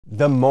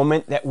The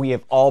moment that we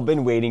have all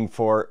been waiting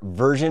for,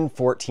 version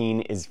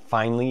 14 is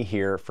finally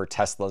here for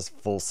Tesla's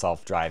full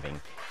self-driving.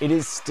 It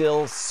is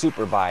still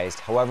supervised,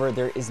 however,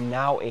 there is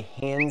now a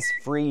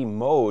hands-free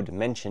mode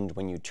mentioned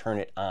when you turn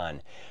it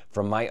on.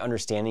 From my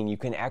understanding, you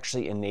can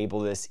actually enable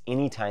this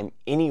anytime,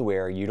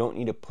 anywhere. You don't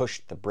need to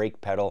push the brake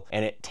pedal,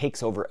 and it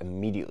takes over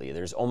immediately.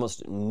 There's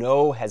almost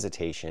no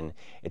hesitation.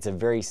 It's a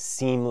very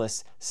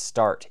seamless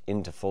start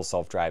into full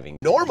self-driving.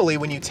 Normally,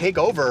 when you take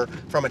over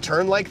from a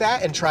turn like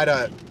that and try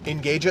to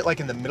engage it like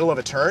in the middle of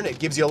a turn, it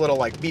gives you a little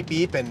like beep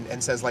beep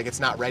and says like it's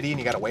not ready and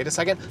you gotta wait a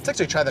second. Let's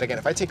actually try that again.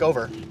 If I take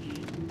over,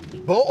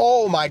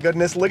 oh my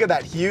goodness, look at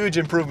that huge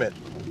improvement.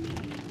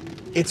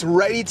 It's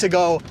ready to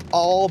go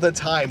all the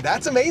time.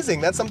 That's amazing.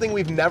 That's something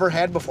we've never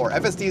had before.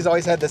 FSD's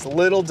always had this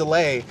little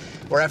delay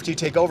where after you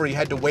take over, you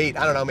had to wait,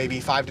 I don't know, maybe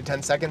 5 to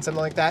 10 seconds, something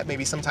like that.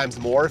 Maybe sometimes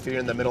more if you're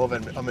in the middle of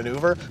a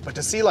maneuver. But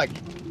to see like,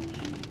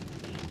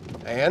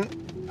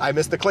 and I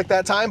missed the click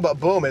that time, but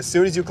boom, as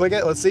soon as you click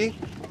it, let's see.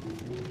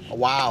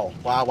 Wow,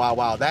 wow, wow,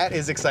 wow. That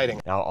is exciting.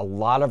 Now, a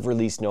lot of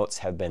release notes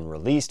have been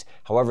released.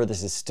 However,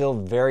 this is still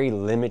very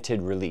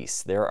limited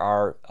release. There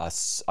are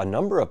a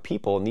number of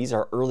people, and these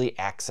are early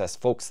access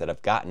folks that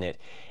have gotten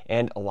it,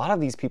 and a lot of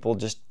these people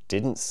just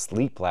didn't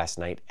sleep last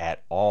night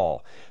at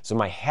all. So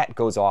my hat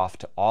goes off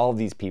to all of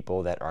these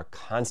people that are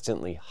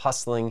constantly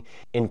hustling,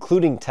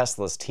 including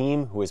Tesla's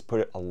team, who has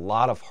put a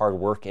lot of hard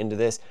work into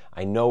this.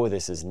 I know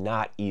this is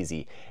not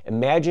easy.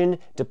 Imagine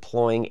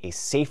deploying a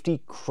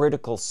safety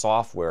critical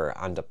software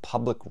onto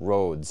public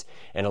roads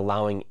and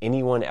allowing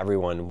anyone,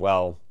 everyone,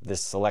 well,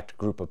 this select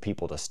group of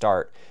people to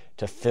start,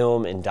 to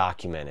film and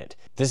document it.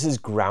 This is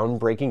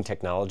groundbreaking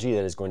technology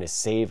that is going to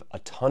save a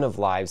ton of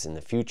lives in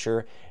the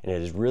future, and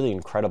it is really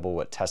incredible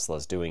what Tesla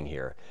is doing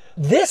here.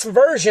 This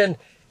version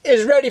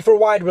is ready for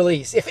wide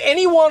release. If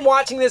anyone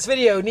watching this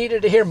video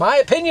needed to hear my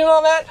opinion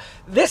on that,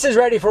 this is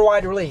ready for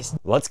wide release.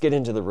 Let's get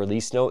into the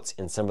release notes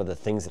and some of the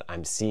things that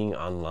I'm seeing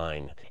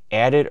online.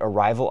 Added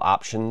arrival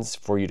options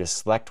for you to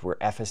select where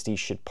FSD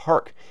should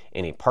park: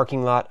 in a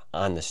parking lot,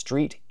 on the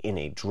street, in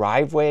a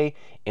driveway,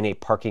 in a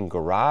parking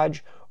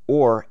garage,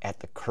 or at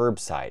the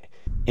curbside.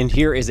 And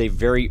here is a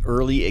very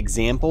early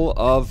example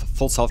of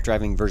full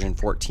self-driving version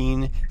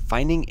 14,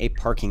 finding a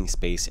parking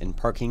space and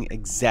parking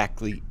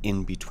exactly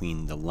in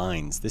between the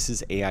lines. This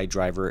is AI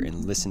driver,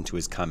 and listen to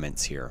his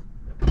comments here.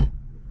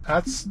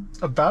 That's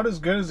about as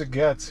good as it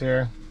gets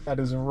here. That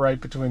is right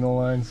between the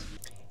lines.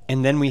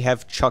 And then we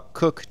have Chuck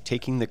Cook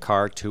taking the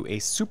car to a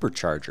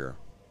supercharger.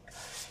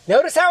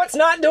 Notice how it's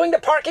not doing the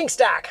parking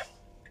stack.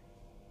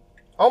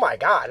 Oh my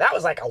God, that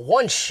was like a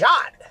one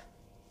shot.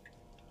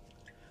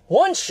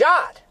 One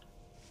shot.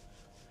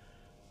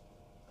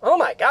 Oh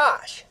my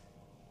gosh.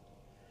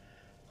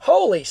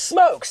 Holy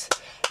smokes.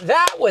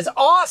 That was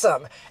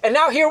awesome. And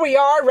now here we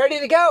are ready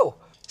to go.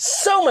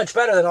 So much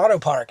better than auto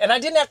park. And I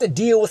didn't have to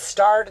deal with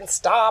start and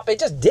stop. It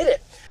just did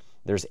it.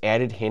 There's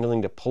added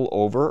handling to pull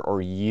over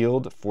or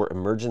yield for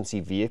emergency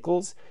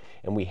vehicles.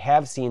 And we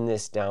have seen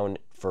this down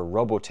for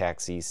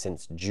robotaxis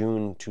since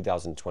June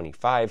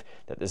 2025,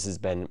 that this has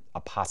been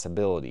a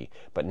possibility.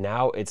 But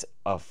now it's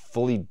a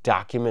fully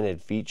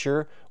documented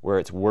feature where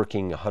it's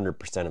working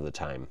 100% of the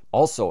time.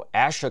 Also,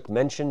 Ashok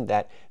mentioned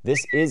that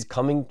this is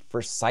coming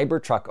for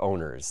Cybertruck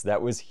owners.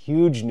 That was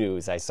huge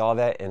news. I saw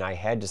that and I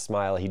had to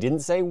smile. He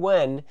didn't say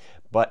when,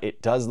 but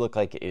it does look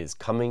like it is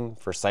coming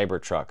for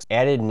Cybertrucks.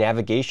 Added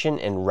navigation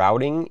and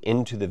routing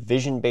into the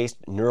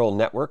vision-based neural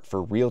network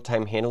for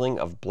real-time handling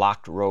of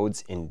blocked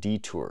roads and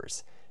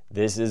detours.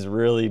 This is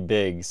really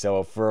big.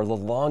 So for the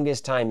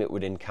longest time, it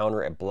would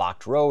encounter a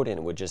blocked road and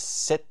it would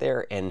just sit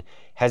there and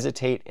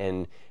hesitate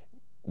and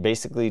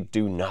basically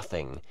do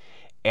nothing.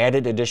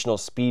 Added additional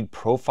speed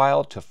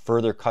profile to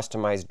further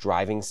customize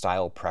driving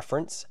style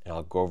preference, and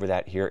I'll go over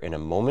that here in a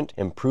moment.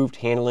 Improved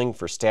handling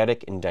for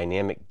static and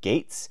dynamic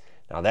gates.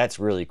 Now that's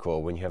really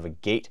cool. When you have a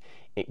gate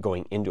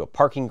going into a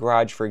parking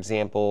garage, for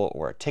example,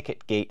 or a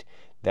ticket gate,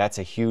 that's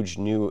a huge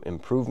new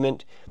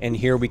improvement. And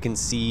here we can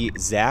see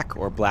Zach,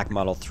 or Black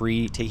Model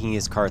 3, taking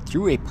his car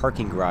through a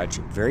parking garage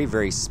very,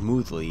 very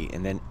smoothly.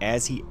 And then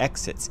as he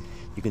exits,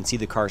 you can see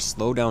the car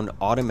slow down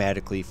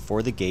automatically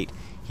for the gate.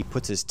 He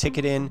puts his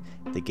ticket in,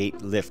 the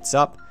gate lifts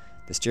up,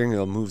 the steering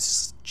wheel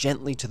moves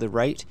gently to the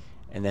right,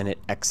 and then it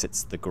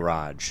exits the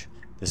garage.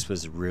 This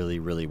was really,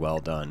 really well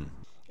done.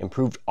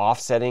 Improved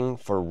offsetting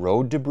for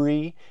road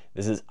debris.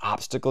 This is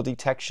obstacle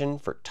detection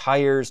for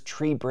tires,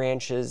 tree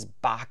branches,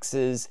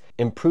 boxes.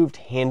 Improved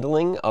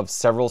handling of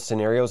several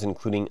scenarios,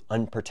 including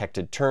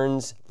unprotected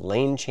turns,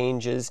 lane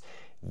changes,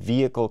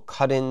 vehicle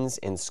cut-ins,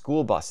 and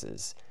school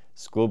buses.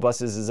 School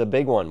buses is a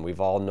big one.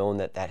 We've all known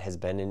that that has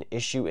been an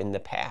issue in the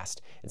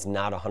past. It's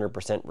not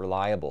 100%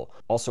 reliable.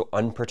 Also,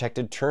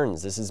 unprotected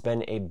turns. This has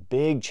been a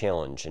big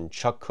challenge, and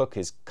Chuck Cook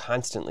is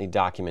constantly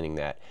documenting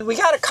that. We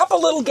got a couple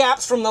little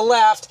gaps from the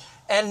left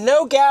and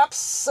no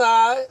gaps,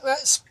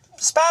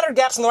 spattered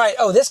gaps on the right.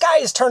 Oh, this guy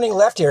is turning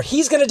left here.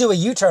 He's going to do a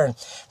U-turn.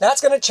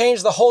 That's going to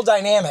change the whole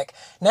dynamic.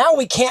 Now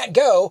we can't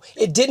go.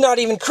 It did not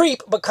even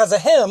creep because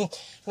of him.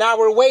 Now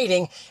we're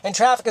waiting, and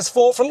traffic is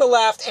full from the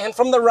left and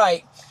from the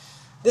right.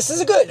 This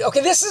is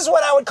okay, this is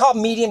what I would call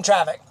medium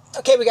traffic.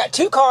 Okay, we got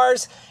two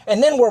cars,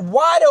 and then we're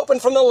wide open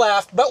from the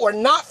left, but we're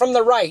not from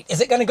the right. Is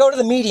it gonna go to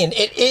the median?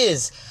 It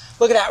is.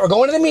 Look at that, we're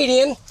going to the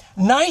median.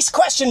 Nice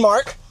question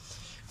mark.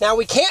 Now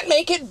we can't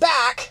make it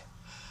back.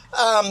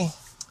 Okay,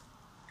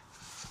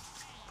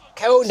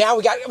 oh, now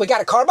we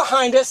got a car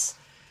behind us.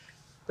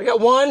 We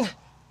got 1,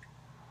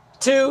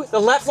 2, the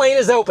left lane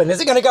is open. Is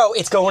it gonna go?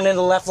 It's going into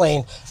the left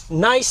lane.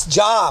 Nice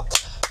job.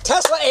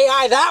 Tesla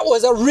AI, that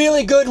was a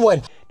really good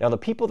one. Now, the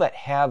people that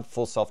have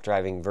full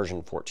self-driving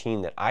version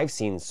 14 that I've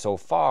seen so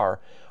far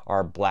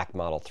are Black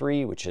Model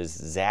 3, which is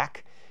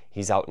Zach.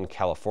 He's out in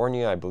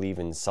California, I believe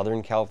in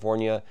Southern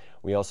California.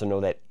 We also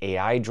know that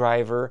AI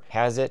Driver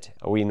has it.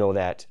 We know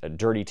that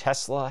Dirty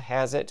Tesla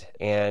has it.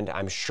 And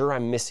I'm sure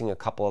I'm missing a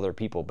couple other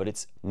people, but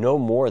it's no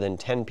more than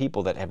 10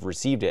 people that have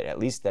received it, at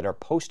least that are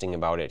posting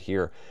about it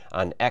here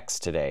on X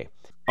today.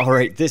 All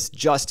right, this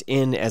just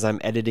in as I'm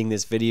editing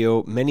this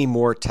video. Many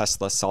more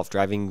Tesla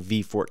self-driving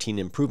V14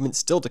 improvements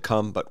still to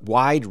come, but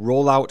wide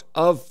rollout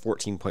of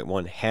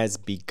 14.1 has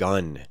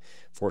begun.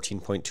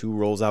 14.2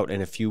 rolls out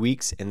in a few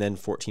weeks, and then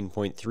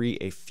 14.3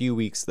 a few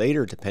weeks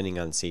later, depending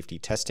on safety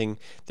testing.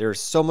 There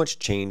is so much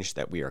change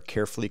that we are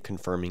carefully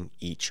confirming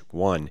each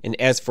one. And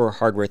as for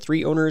Hardware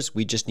 3 owners,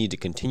 we just need to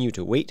continue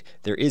to wait.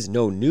 There is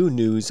no new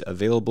news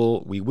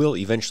available. We will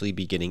eventually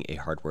be getting a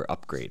hardware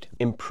upgrade.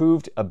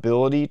 Improved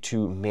ability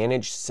to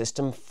manage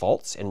system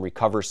faults and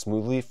recover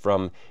smoothly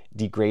from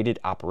degraded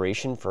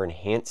operation for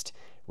enhanced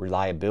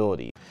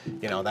reliability.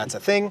 You know, that's a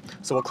thing.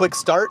 So we'll click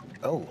start.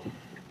 Oh.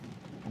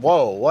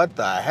 Whoa, what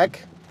the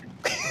heck?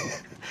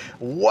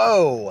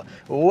 Whoa,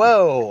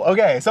 whoa.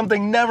 Okay,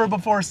 something never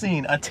before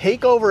seen. A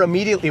takeover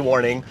immediately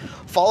warning,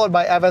 followed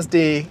by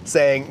FSD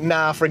saying,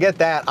 nah, forget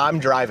that, I'm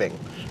driving.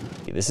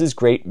 This is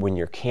great when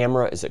your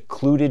camera is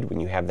occluded,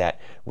 when you have that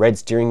red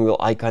steering wheel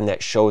icon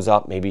that shows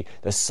up, maybe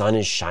the sun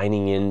is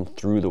shining in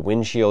through the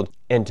windshield.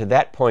 And to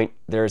that point,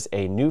 there's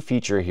a new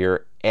feature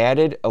here,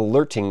 added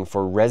alerting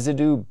for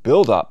residue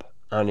buildup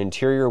on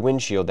interior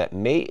windshield that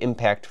may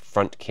impact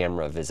front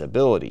camera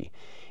visibility.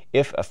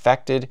 If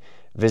affected,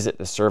 visit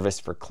the service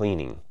for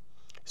cleaning.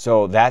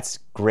 So that's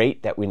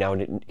great that we now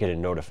get a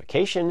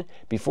notification.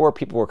 Before,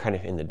 people were kind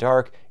of in the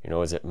dark. You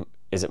know, is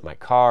it my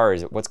car?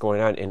 Is it what's going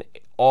on? And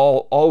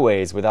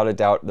always, without a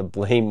doubt, the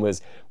blame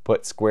was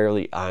put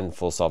squarely on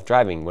full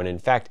self-driving, when in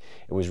fact,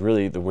 it was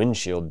really the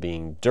windshield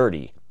being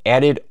dirty.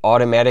 Added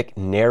automatic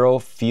narrow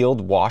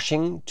field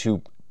washing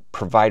to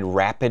provide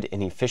rapid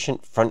and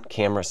efficient front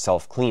camera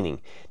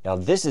self-cleaning. Now,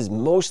 this is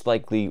most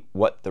likely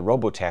what the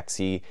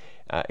robotaxi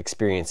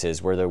experience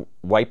is, where the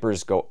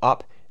wipers go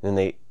up and then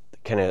they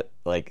kind of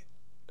like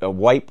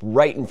wipe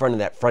right in front of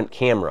that front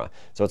camera.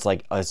 So it's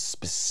like a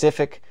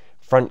specific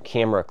front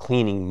camera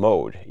cleaning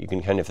mode. You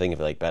can kind of think of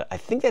it like that. I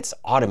think that's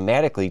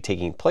automatically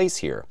taking place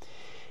here.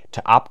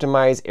 To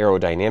optimize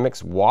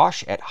aerodynamics,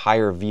 wash at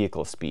higher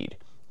vehicle speed.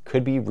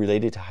 Could be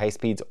related to high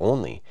speeds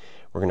only.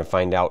 We're going to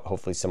find out.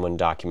 Hopefully someone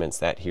documents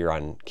that here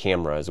on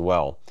camera as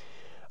well.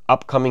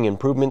 Upcoming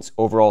improvements,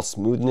 overall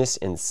smoothness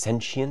and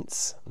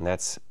sentience, and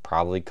that's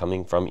probably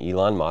coming from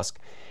Elon Musk.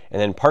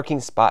 And then parking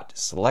spot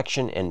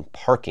selection and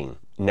parking.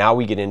 Now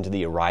we get into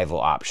the arrival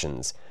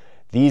options.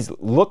 These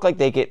look like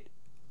they get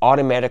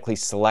automatically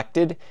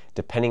selected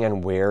depending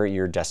on where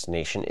your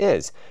destination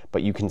is,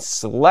 but you can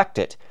select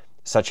it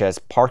such as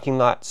parking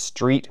lot,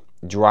 street,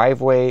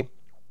 driveway,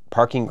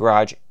 parking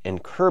garage,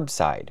 and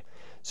curbside.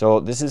 So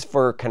this is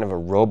for kind of a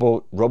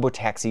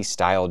robotaxi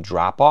style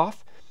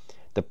drop-off.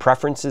 The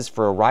preferences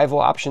for arrival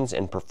options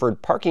and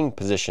preferred parking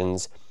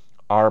positions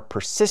are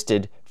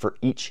persisted for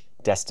each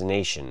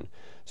destination.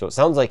 So it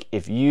sounds like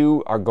if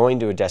you are going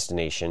to a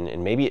destination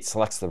and maybe it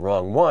selects the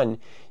wrong one,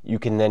 you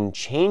can then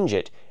change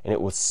it and it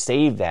will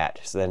save that,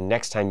 so then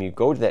next time you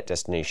go to that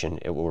destination,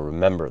 it will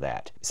remember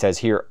that. It says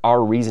here,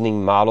 our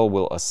reasoning model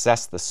will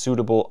assess the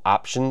suitable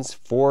options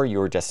for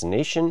your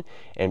destination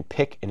and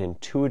pick an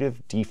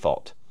intuitive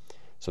default.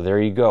 So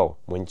there you go.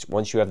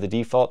 Once you have the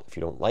default, if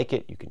you don't like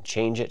it, you can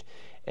change it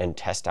and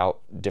test out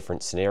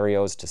different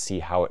scenarios to see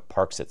how it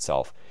parks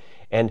itself.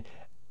 And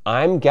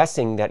I'm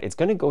guessing that it's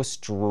going to go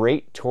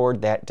straight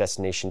toward that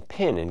destination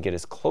pin and get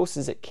as close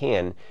as it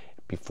can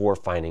before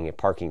finding a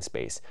parking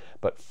space.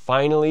 But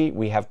finally,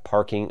 we have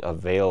parking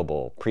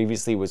available.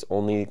 Previously was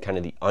only kind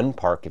of the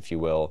unpark, if you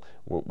will,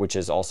 which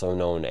is also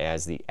known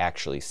as the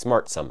actually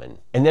smart summon.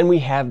 And then we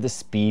have the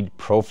speed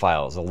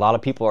profiles. A lot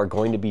of people are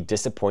going to be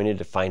disappointed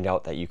to find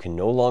out that you can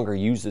no longer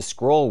use the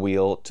scroll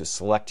wheel to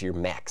select your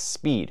max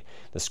speed.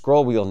 The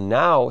scroll wheel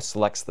now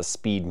selects the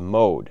speed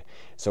mode.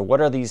 So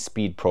what are these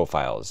speed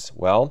profiles?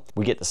 Well,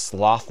 we get the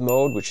sloth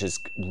mode, which is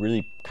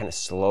really kind of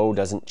slow,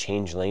 doesn't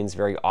change lanes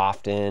very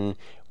often,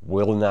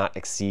 will not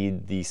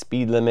exceed the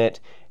speed limit.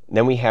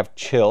 Then we have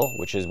chill,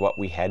 which is what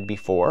we had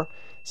before,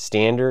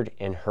 standard,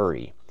 and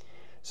hurry.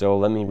 So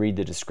let me read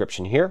the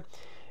description here.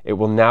 It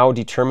will now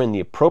determine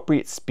the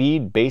appropriate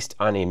speed based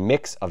on a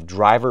mix of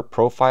driver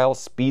profile,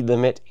 speed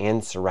limit,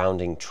 and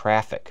surrounding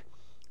traffic.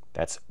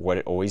 That's what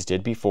it always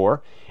did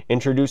before.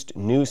 Introduced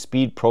new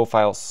speed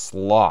profile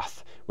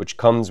sloth, which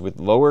comes with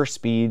lower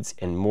speeds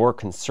and more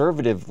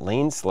conservative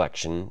lane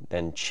selection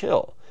than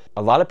chill.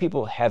 A lot of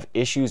people have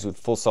issues with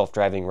full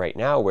self-driving right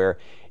now where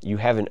you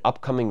have an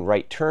upcoming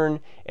right turn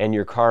and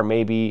your car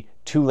may be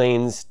 2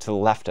 lanes to the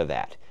left of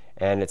that.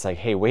 And it's like,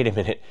 hey, wait a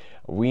minute,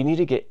 we need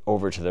to get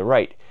over to the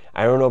right.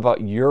 I don't know about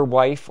your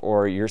wife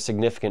or your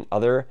significant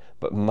other,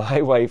 but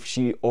my wife,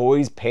 she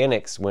always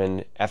panics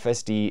when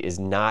FSD is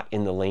not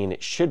in the lane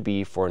it should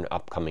be for an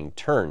upcoming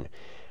turn.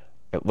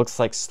 It looks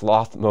like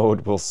sloth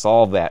mode will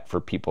solve that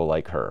for people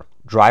like her.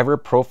 Driver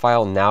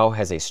profile now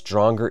has a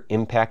stronger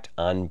impact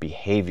on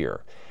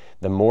behavior.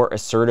 The more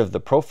assertive the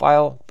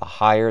profile, the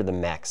higher the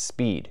max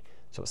speed.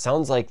 So it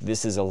sounds like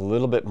this is a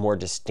little bit more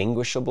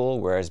distinguishable,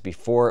 whereas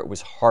before it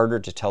was harder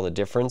to tell the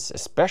difference,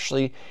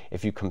 especially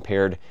if you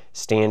compared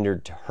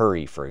standard to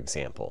hurry, for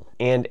example.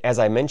 And as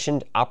I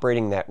mentioned,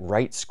 operating that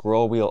right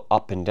scroll wheel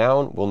up and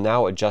down will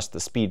now adjust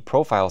the speed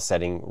profile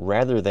setting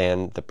rather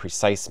than the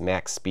precise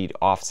max speed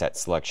offset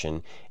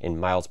selection in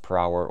miles per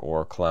hour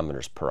or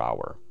kilometers per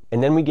hour.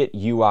 And then we get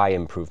UI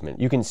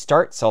improvement. You can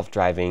start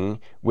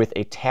self-driving with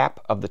a tap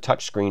of the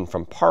touchscreen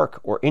from park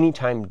or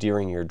anytime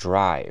during your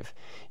drive.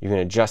 You can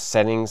adjust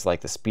settings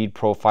like the speed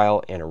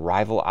profile and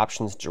arrival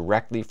options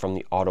directly from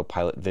the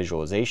autopilot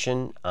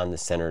visualization on the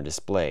center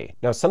display.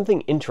 Now,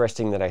 something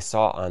interesting that I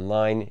saw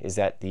online is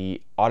that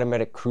the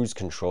automatic cruise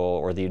control,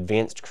 or the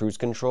advanced cruise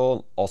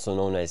control, also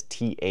known as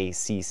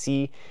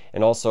TACC,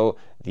 and also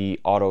the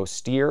auto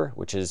steer,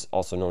 which is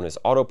also known as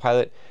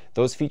autopilot,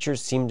 those features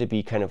seem to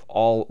be kind of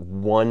all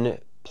one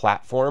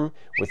platform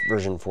with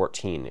version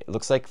 14. It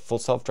looks like full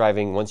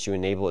self-driving, once you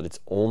enable it,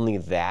 it's only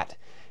that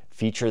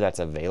feature that's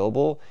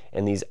available,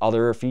 and these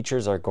other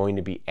features are going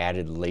to be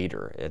added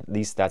later. At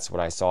least that's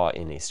what I saw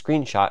in a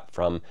screenshot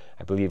from,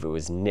 I believe it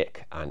was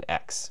Nick on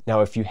X.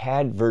 Now, if you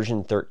had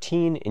version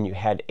 13 and you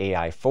had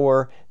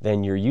AI4,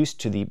 then you're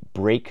used to the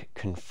brake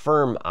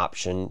confirm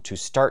option to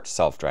start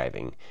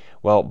self-driving.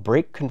 Well,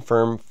 brake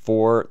confirm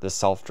for the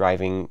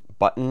self-driving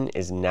button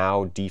is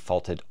now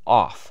defaulted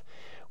off.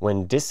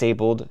 When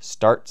disabled,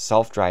 start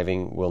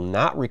self-driving will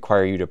not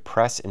require you to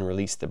press and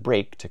release the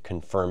brake to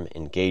confirm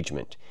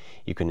engagement.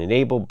 You can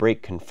enable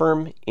brake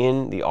confirm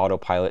in the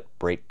autopilot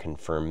brake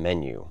confirm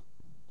menu.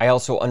 I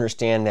also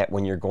understand that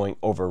when you're going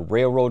over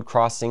railroad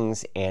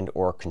crossings and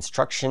or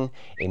construction,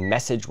 a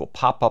message will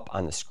pop up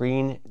on the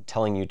screen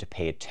telling you to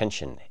pay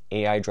attention.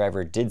 AI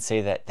Driver did say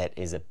that that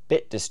is a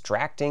bit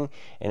distracting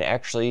and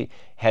actually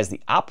has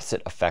the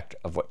opposite effect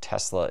of what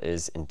Tesla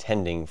is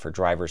intending for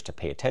drivers to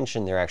pay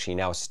attention. They're actually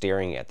now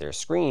staring at their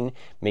screen,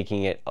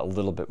 making it a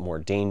little bit more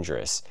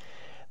dangerous.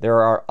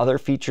 There are other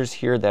features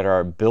here that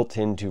are built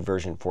into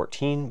version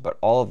 14, but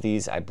all of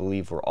these I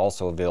believe were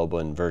also available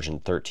in version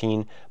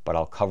 13, but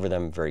I'll cover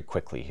them very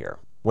quickly here.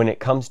 When it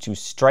comes to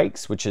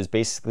strikes, which is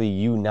basically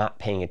you not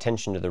paying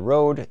attention to the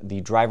road,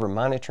 the driver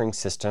monitoring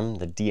system,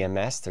 the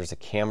DMS, there's a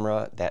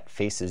camera that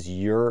faces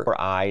your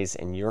eyes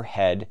and your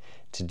head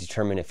to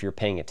determine if you're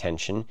paying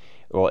attention.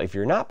 Well, if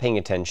you're not paying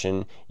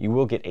attention, you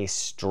will get a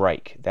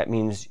strike. That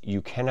means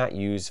you cannot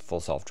use full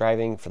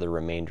self-driving for the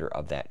remainder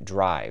of that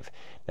drive.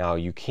 Now,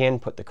 you can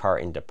put the car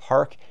into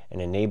park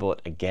and enable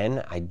it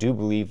again. I do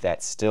believe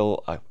that's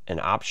still an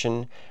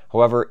option.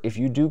 However, if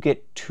you do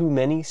get too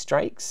many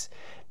strikes,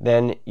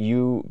 then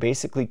you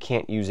basically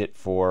can't use it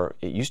for,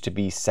 it used to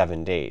be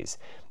 7 days.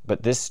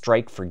 But this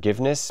strike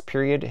forgiveness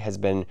period has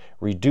been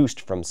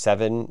reduced from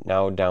 7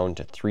 now down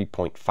to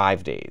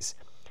 3.5 days.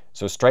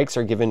 So strikes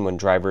are given when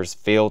drivers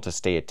fail to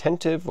stay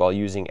attentive while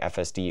using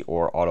FSD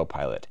or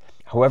autopilot.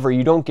 However,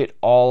 you don't get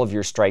all of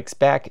your strikes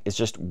back. It's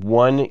just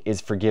one is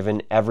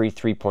forgiven every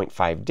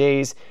 3.5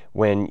 days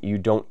when you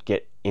don't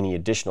get any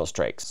additional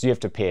strikes. So you have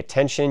to pay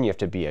attention, you have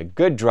to be a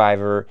good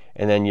driver,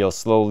 and then you'll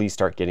slowly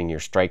start getting your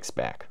strikes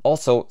back.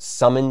 Also,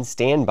 summon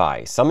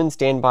standby. Summon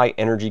standby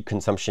energy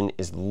consumption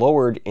is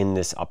lowered in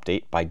this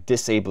update by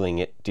disabling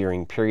it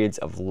during periods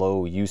of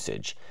low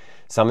usage.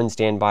 Summon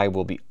standby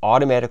will be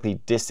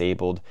automatically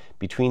disabled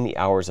between the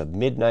hours of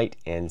midnight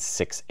and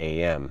 6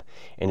 a.m.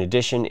 In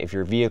addition, if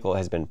your vehicle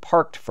has been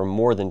parked for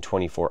more than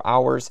 24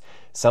 hours,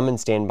 summon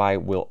standby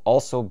will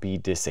also be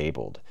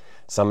disabled.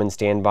 Summon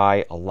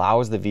standby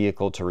allows the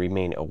vehicle to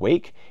remain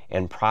awake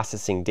and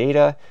processing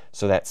data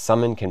so that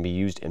summon can be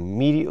used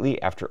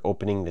immediately after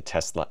opening the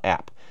Tesla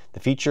app.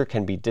 The feature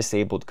can be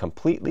disabled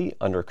completely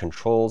under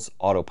Controls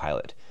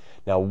Autopilot.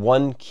 Now,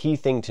 one key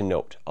thing to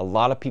note, a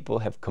lot of people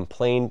have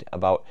complained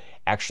about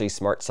actually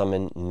Smart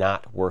Summon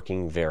not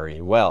working very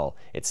well.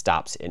 It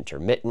stops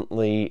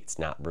intermittently, it's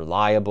not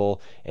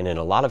reliable, and in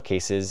a lot of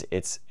cases,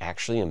 it's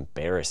actually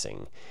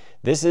embarrassing.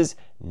 This is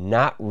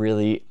not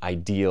really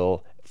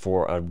ideal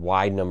for a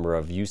wide number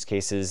of use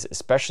cases,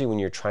 especially when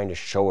you're trying to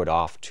show it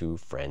off to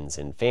friends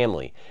and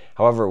family.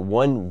 However,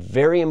 one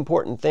very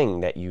important thing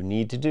that you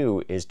need to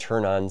do is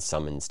turn on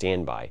Summon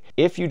Standby.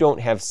 If you don't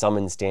have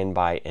Summon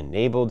Standby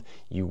enabled,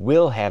 you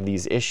will have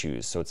these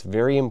issues, so it's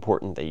very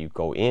important that you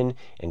go in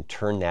and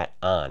turn that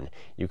on.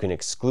 You can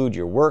exclude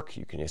your work,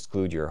 you can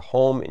exclude your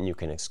home, and you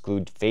can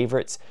exclude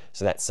favorites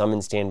so that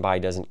Summon Standby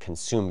doesn't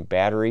consume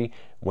battery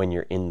when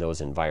you're in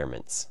those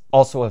environments.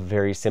 Also, a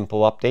very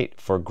simple update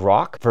for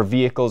Grok. For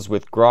vehicles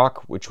with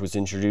Grok, which was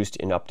introduced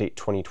in update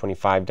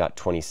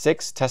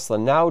 2025.26, Tesla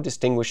now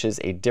distinguishes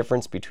a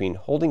difference between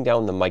holding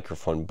down the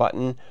microphone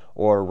button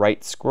or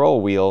right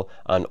scroll wheel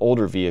on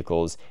older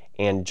vehicles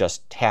and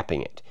just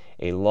tapping it.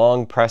 A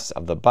long press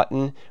of the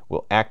button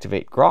will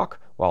activate Grok,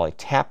 while a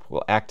tap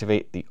will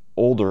activate the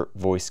older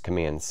voice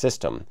command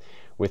system.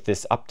 With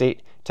this update,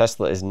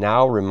 Tesla is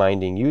now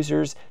reminding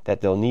users that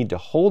they'll need to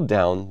hold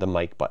down the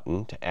mic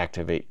button to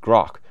activate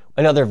Grok.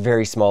 Another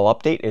very small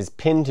update is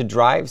Pin to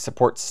Drive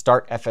supports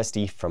Start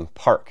FSD from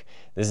Park.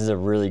 This is a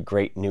really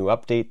great new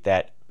update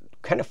that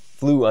kind of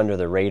flew under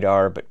the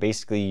radar, but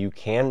basically you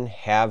can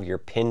have your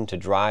Pin to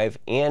Drive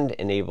and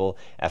enable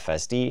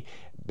FSD.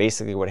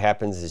 Basically what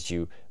happens is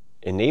you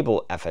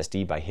enable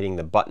FSD by hitting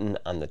the button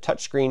on the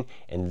touchscreen,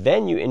 and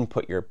then you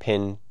input your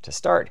PIN to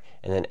start,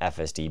 and then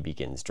FSD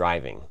begins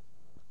driving.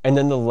 And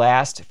then the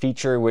last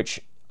feature, which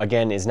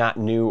again is not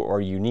new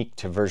or unique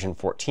to version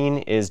 14,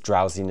 is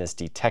drowsiness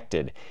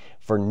detected.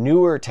 For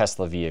newer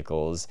Tesla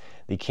vehicles,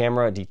 the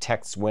camera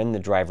detects when the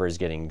driver is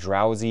getting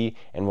drowsy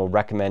and will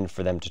recommend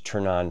for them to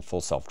turn on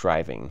full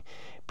self-driving.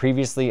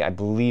 Previously, I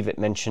believe it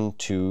mentioned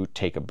to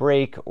take a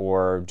break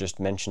or just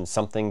mention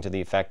something to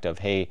the effect of,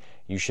 hey,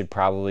 you should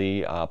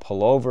probably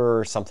pull over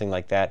or something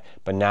like that,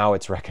 but now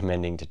it's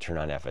recommending to turn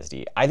on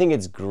FSD. I think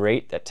it's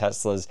great that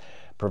Tesla's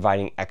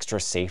providing extra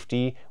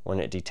safety when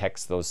it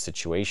detects those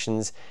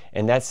situations,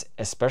 and that's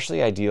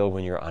especially ideal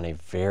when you're on a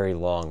very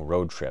long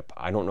road trip.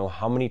 I don't know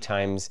how many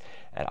times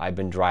I've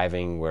been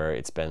driving where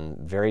it's been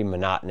very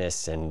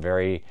monotonous and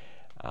very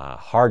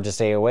hard to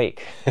stay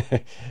awake.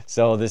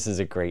 So this is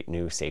a great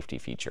new safety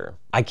feature.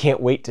 I can't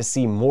wait to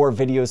see more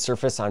videos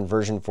surface on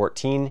version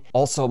 14.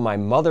 Also, my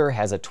mother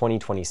has a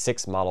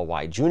 2026 Model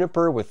Y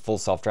Juniper with full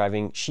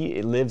self-driving.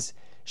 She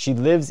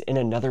lives in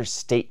another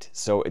state,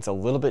 so it's a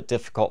little bit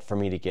difficult for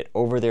me to get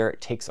over there. It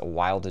takes a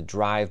while to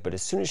drive, but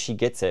as soon as she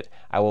gets it,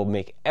 I will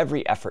make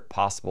every effort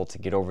possible to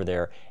get over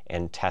there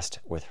and test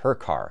with her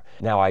car.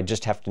 Now, I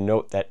just have to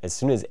note that as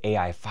soon as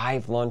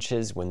AI5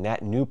 launches, when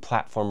that new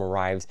platform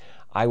arrives,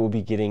 I will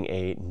be getting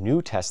a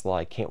new Tesla.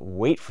 I can't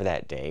wait for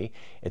that day.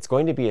 It's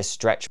going to be a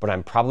stretch, but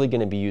I'm probably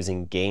going to be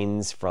using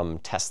gains from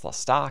Tesla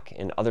stock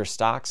and other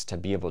stocks to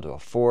be able to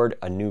afford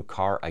a new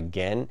car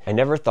again. I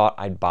never thought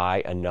I'd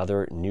buy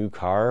another new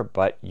car,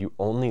 but you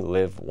only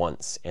live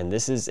once. And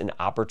this is an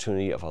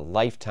opportunity of a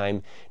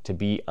lifetime to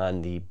be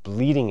on the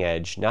bleeding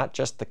edge, not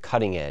just the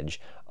cutting edge,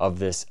 of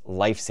this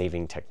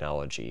life-saving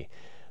technology.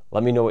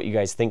 Let me know what you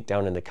guys think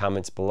down in the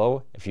comments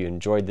below. If you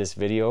enjoyed this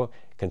video,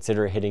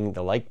 consider hitting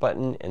the like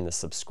button and the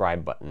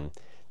subscribe button.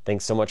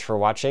 Thanks so much for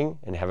watching,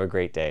 and have a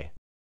great day.